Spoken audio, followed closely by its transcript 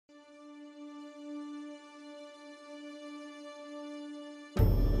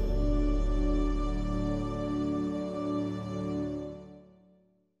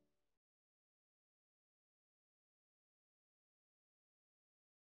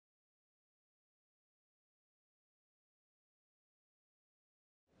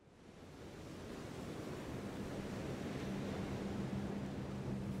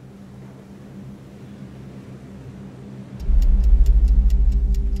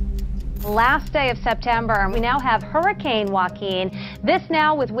Last day of September, and we now have Hurricane Joaquin. This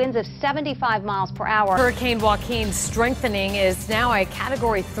now with winds of 75 miles per hour. Hurricane Joaquin's strengthening is now a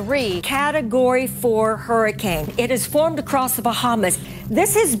Category 3. Category 4 hurricane. It has formed across the Bahamas.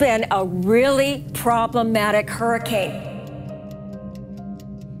 This has been a really problematic hurricane.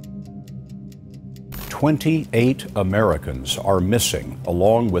 28 Americans are missing,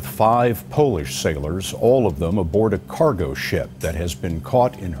 along with 5 Polish sailors, all of them aboard a cargo ship that has been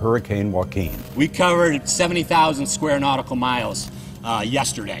caught in Hurricane Joaquin. We covered 70,000 square nautical miles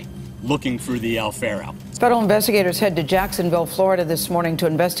yesterday looking for the El Faro. Federal investigators head to Jacksonville, Florida this morning to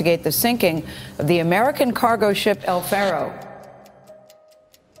investigate the sinking of the American cargo ship El Faro.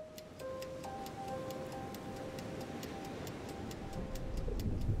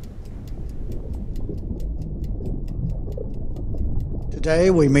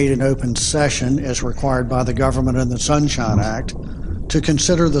 Today, we meet in open session as required by the Government and the Sunshine Act to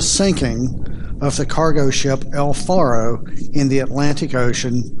consider the sinking of the cargo ship El Faro in the Atlantic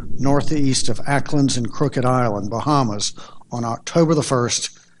Ocean northeast of Acklands and Crooked Island, Bahamas, on October the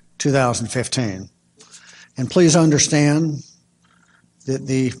 1st, 2015. And please understand that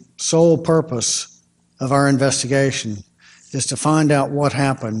the sole purpose of our investigation is to find out what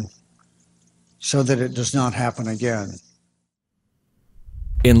happened so that it does not happen again.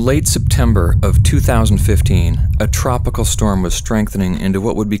 In late September of 2015, a tropical storm was strengthening into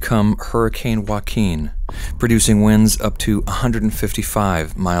what would become Hurricane Joaquin, producing winds up to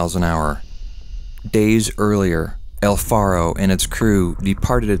 155 miles an hour. Days earlier, El Faro and its crew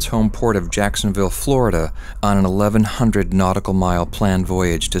departed its home port of Jacksonville, Florida, on an 1,100 nautical mile planned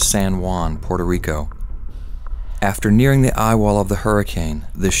voyage to San Juan, Puerto Rico. After nearing the eye wall of the hurricane,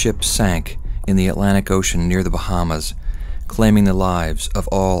 the ship sank in the Atlantic Ocean near the Bahamas, claiming the lives of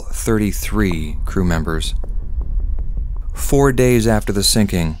all 33 crew members. 4 days after the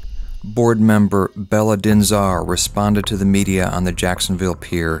sinking, board member Bella Dinh-Zarr responded to the media on the Jacksonville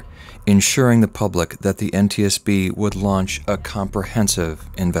pier, ensuring the public that the NTSB would launch a comprehensive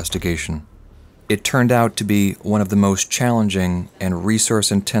investigation. It turned out to be one of the most challenging and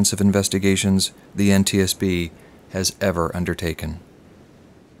resource-intensive investigations the NTSB has ever undertaken.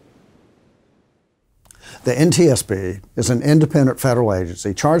 The NTSB is an independent federal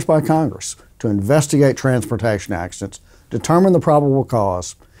agency charged by Congress to investigate transportation accidents, determine the probable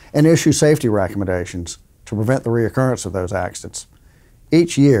cause, and issue safety recommendations to prevent the reoccurrence of those accidents.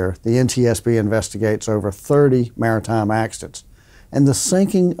 Each year, the NTSB investigates over 30 maritime accidents, and the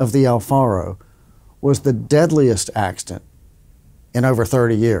sinking of the El Faro was the deadliest accident in over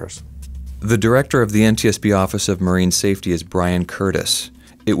 30 years. The director of the NTSB Office of Marine Safety is Brian Curtis.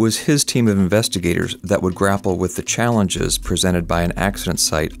 It was his team of investigators that would grapple with the challenges presented by an accident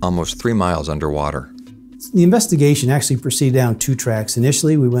site almost 3 miles underwater. The investigation actually proceeded down 2 tracks.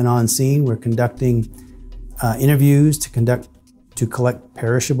 Initially, we went on scene. We're conducting interviews to collect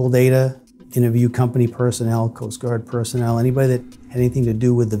perishable data, interview company personnel, Coast Guard personnel, anybody that had anything to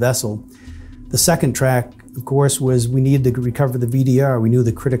do with the vessel. The second track, of course, was we needed to recover the VDR. We knew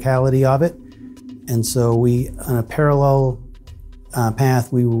the criticality of it. And so we, on a parallel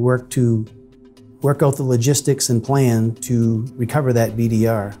path, we would work out the logistics and plan to recover that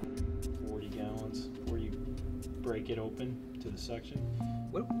VDR. 40 gallons where you break it open to the section.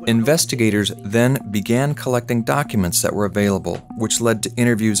 Investigators then began collecting documents that were available, which led to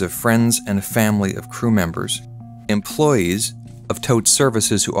interviews of friends and family of crew members, employees of towed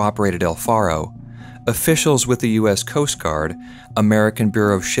services who operated El Faro, officials with the U.S. Coast Guard, American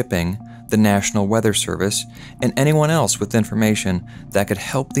Bureau of Shipping, the National Weather Service, and anyone else with information that could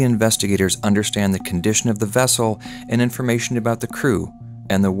help the investigators understand the condition of the vessel and information about the crew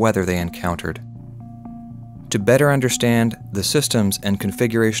and the weather they encountered. To better understand the systems and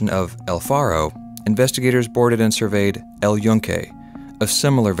configuration of El Faro, investigators boarded and surveyed El Yunque, a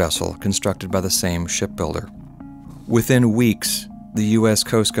similar vessel constructed by the same shipbuilder. Within weeks, the U.S.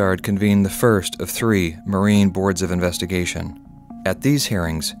 Coast Guard convened the first of 3 Marine Boards of Investigation. At these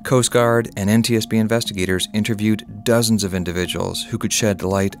hearings, Coast Guard and NTSB investigators interviewed dozens of individuals who could shed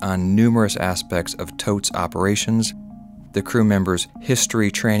light on numerous aspects of TOTE's operations, the crew members'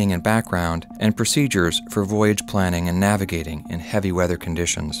 history, training, and background, and procedures for voyage planning and navigating in heavy weather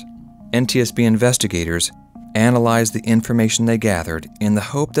conditions. NTSB investigators analyzed the information they gathered in the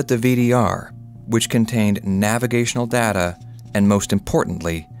hope that the VDR, which contained navigational data and, most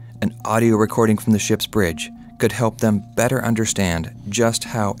importantly, an audio recording from the ship's bridge, could help them better understand just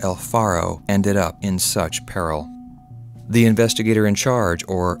how El Faro ended up in such peril. The investigator in charge,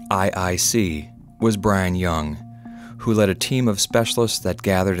 or IIC, was Brian Young, who led a team of specialists that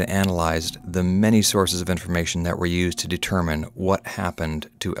gathered and analyzed the many sources of information that were used to determine what happened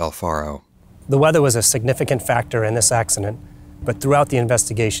to El Faro. The weather was a significant factor in this accident, but throughout the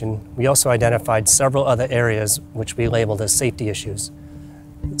investigation, we also identified several other areas which we labeled as safety issues.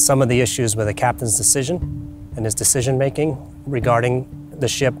 Some of the issues were the captain's decision and his decision-making regarding the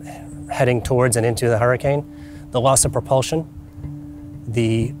ship heading towards and into the hurricane, the loss of propulsion,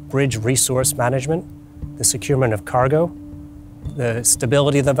 the bridge resource management, the securement of cargo, the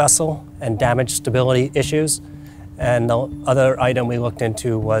stability of the vessel and damage stability issues, and the other item we looked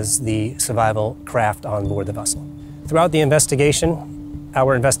into was the survival craft on board the vessel. Throughout the investigation,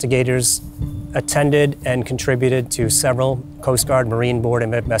 our investigators attended and contributed to several Coast Guard Marine Board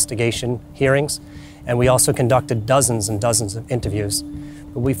investigation hearings, and we also conducted dozens and dozens of interviews.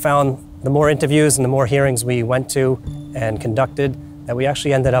 But we found the more interviews and the more hearings we went to and conducted, that we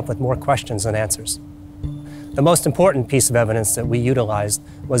actually ended up with more questions than answers. The most important piece of evidence that we utilized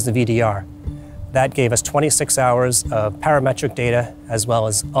was the VDR. That gave us 26 hours of parametric data as well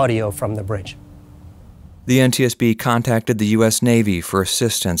as audio from the bridge. The NTSB contacted the U.S. Navy for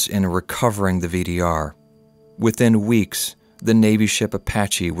assistance in recovering the VDR. Within weeks, the Navy ship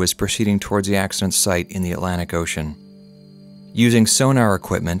Apache was proceeding towards the accident site in the Atlantic Ocean. Using sonar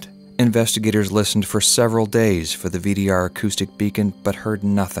equipment, investigators listened for several days for the VDR acoustic beacon but heard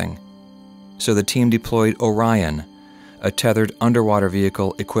nothing. So the team deployed Orion, a tethered underwater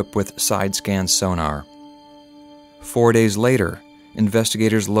vehicle equipped with side-scan sonar. 4 days later,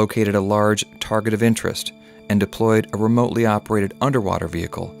 investigators located a large target of interest and deployed a remotely operated underwater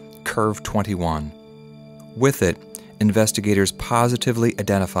vehicle, Curve 21. With it, investigators positively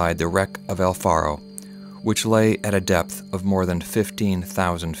identified the wreck of El Faro, which lay at a depth of more than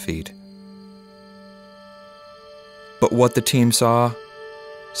 15,000 feet. But what the team saw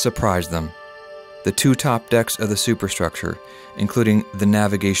surprised them. The two top decks of the superstructure, including the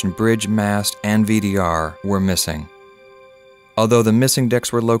navigation bridge, mast, and VDR, were missing. Although the missing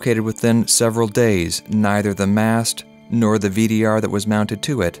decks were located within several days, neither the mast nor the VDR that was mounted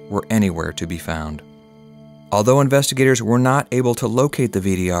to it were anywhere to be found. Although investigators were not able to locate the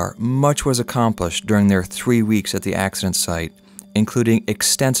VDR, much was accomplished during their 3 weeks at the accident site, including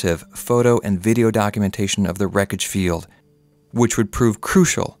extensive photo and video documentation of the wreckage field, which would prove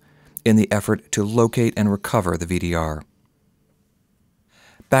crucial in the effort to locate and recover the VDR.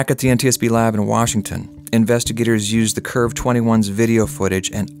 Back at the NTSB lab in Washington, investigators used the Curve 21's video footage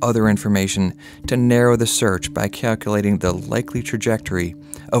and other information to narrow the search by calculating the likely trajectory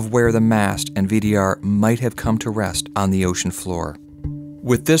of where the mast and VDR might have come to rest on the ocean floor.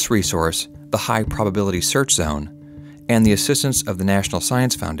 With this resource, the high probability search zone, and the assistance of the National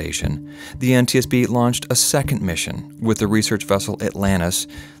Science Foundation, the NTSB launched a second mission with the research vessel Atlantis,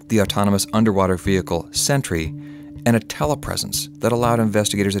 the autonomous underwater vehicle Sentry, and a telepresence that allowed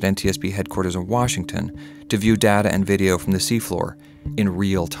investigators at NTSB headquarters in Washington to view data and video from the seafloor in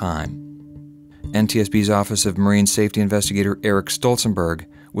real time. NTSB's Office of Marine Safety Investigator Eric Stolzenberg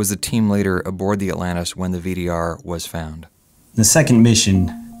was the team leader aboard the Atlantis when the VDR was found. The second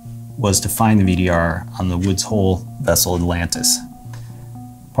mission was to find the VDR on the Woods Hole vessel Atlantis.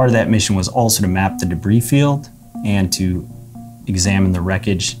 Part of that mission was also to map the debris field and to examine the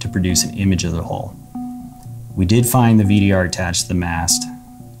wreckage to produce an image of the hull. We did find the VDR attached to the mast.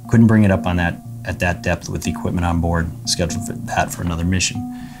 Couldn't bring it up on at that depth with the equipment on board, scheduled for that for another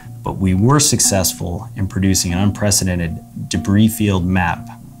mission. But we were successful in producing an unprecedented debris field map.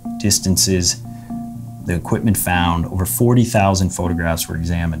 Distances, the equipment found, over 40,000 photographs were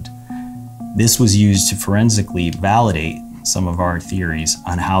examined. This was used to forensically validate some of our theories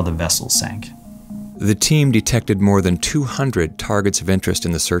on how the vessel sank. The team detected more than 200 targets of interest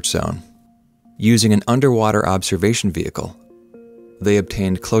in the search zone. Using an underwater observation vehicle, they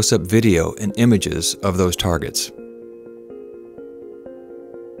obtained close-up video and images of those targets.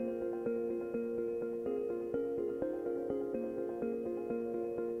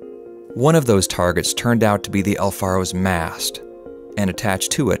 One of those targets turned out to be the El Faro's mast, and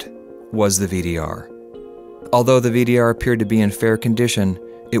attached to it was the VDR. Although the VDR appeared to be in fair condition,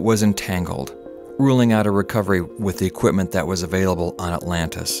 it was entangled, ruling out a recovery with the equipment that was available on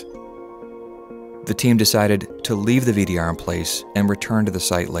Atlantis. The team decided to leave the VDR in place and return to the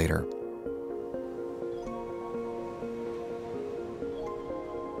site later.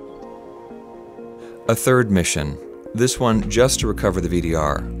 A third mission, this one just to recover the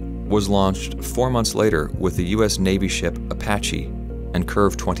VDR, was launched 4 months later with the U.S. Navy ship Apache and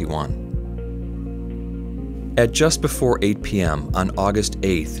Curve 21. At just before 8 p.m. on August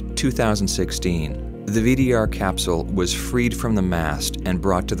 8, 2016, the VDR capsule was freed from the mast and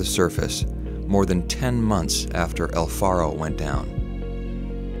brought to the surface, more than 10 months after El Faro went down.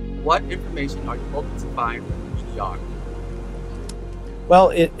 What information are you hoping to find from the VDR? Well,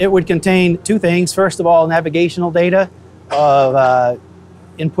 it would contain two things. First of all, navigational data of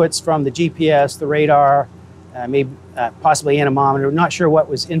inputs from the GPS, the radar, maybe possibly anemometer. We're not sure what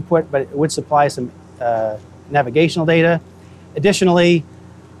was input, but it would supply some navigational data. Additionally,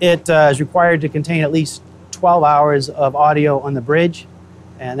 it is required to contain at least 12 hours of audio on the bridge,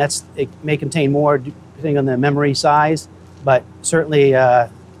 and it may contain more depending on the memory size, but certainly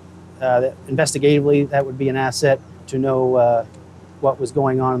investigatively that would be an asset to know what was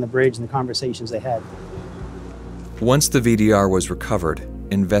going on the bridge and the conversations they had. Once the VDR was recovered,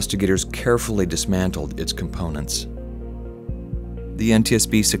 investigators carefully dismantled its components. The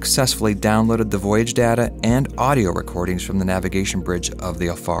NTSB successfully downloaded the voyage data and audio recordings from the navigation bridge of the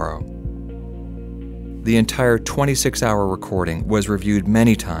El Faro. The entire 26-hour recording was reviewed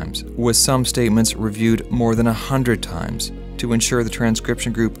many times, with some statements reviewed more than 100 times to ensure the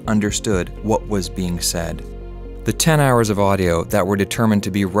transcription group understood what was being said. The 10 hours of audio that were determined to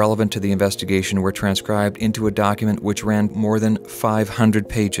be relevant to the investigation were transcribed into a document which ran more than 500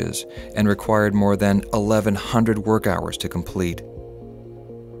 pages and required more than 1,100 work hours to complete.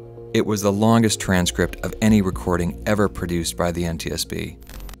 It was the longest transcript of any recording ever produced by the NTSB.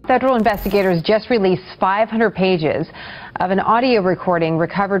 Federal investigators just released 500 pages of an audio recording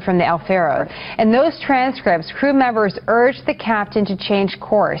recovered from the El Faro. In those transcripts, crew members urged the captain to change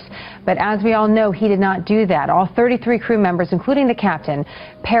course. But as we all know, he did not do that. All 33 crew members, including the captain,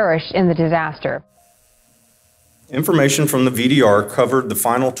 perished in the disaster. Information from the VDR covered the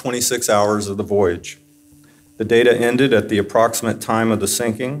final 26 hours of the voyage. The data ended at the approximate time of the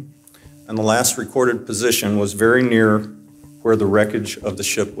sinking, and the last recorded position was very near where the wreckage of the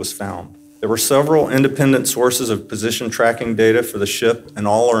ship was found. There were several independent sources of position tracking data for the ship, and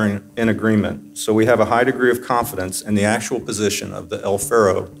all are in agreement, so we have a high degree of confidence in the actual position of the El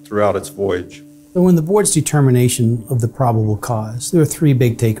Faro throughout its voyage. So in the board's determination of the probable cause, there are three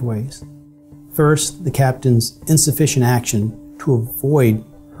big takeaways. First, the captain's insufficient action to avoid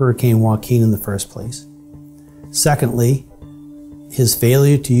Hurricane Joaquin in the first place. Secondly, his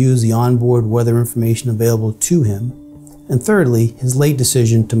failure to use the onboard weather information available to him. And thirdly, his late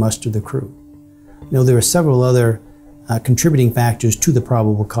decision to muster the crew. There are several other contributing factors to the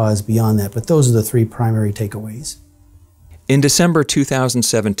probable cause beyond that, but those are the three primary takeaways. In December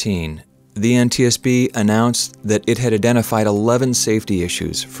 2017, the NTSB announced that it had identified 11 safety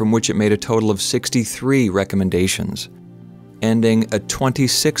issues from which it made a total of 63 recommendations, ending a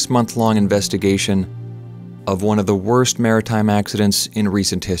 26-month-long investigation of one of the worst maritime accidents in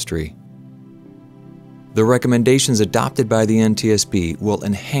recent history. The recommendations adopted by the NTSB will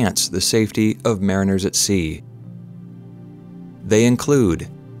enhance the safety of mariners at sea. They include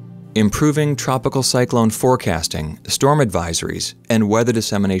improving tropical cyclone forecasting, storm advisories, and weather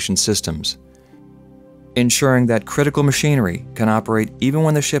dissemination systems, ensuring that critical machinery can operate even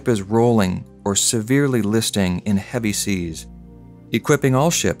when the ship is rolling or severely listing in heavy seas, equipping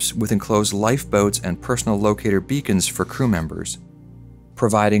all ships with enclosed lifeboats and personal locator beacons for crew members,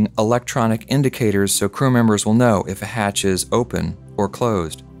 providing electronic indicators so crew members will know if a hatch is open or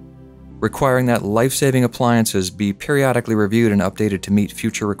closed, requiring that life-saving appliances be periodically reviewed and updated to meet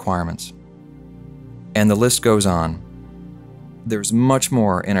future requirements. And the list goes on. There's much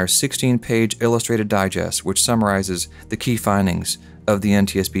more in our 16-page illustrated digest, which summarizes the key findings of the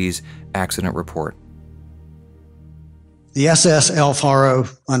NTSB's accident report. The SS El Faro,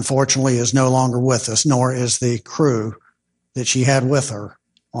 unfortunately, is no longer with us, nor is the crew that she had with her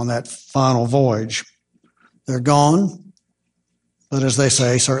on that final voyage. They're gone, but as they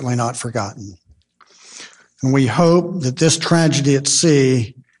say, certainly not forgotten. And we hope that this tragedy at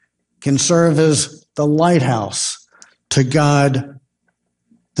sea can serve as the lighthouse to guide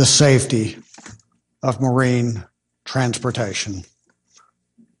the safety of marine transportation.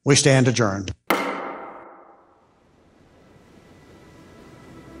 We stand adjourned.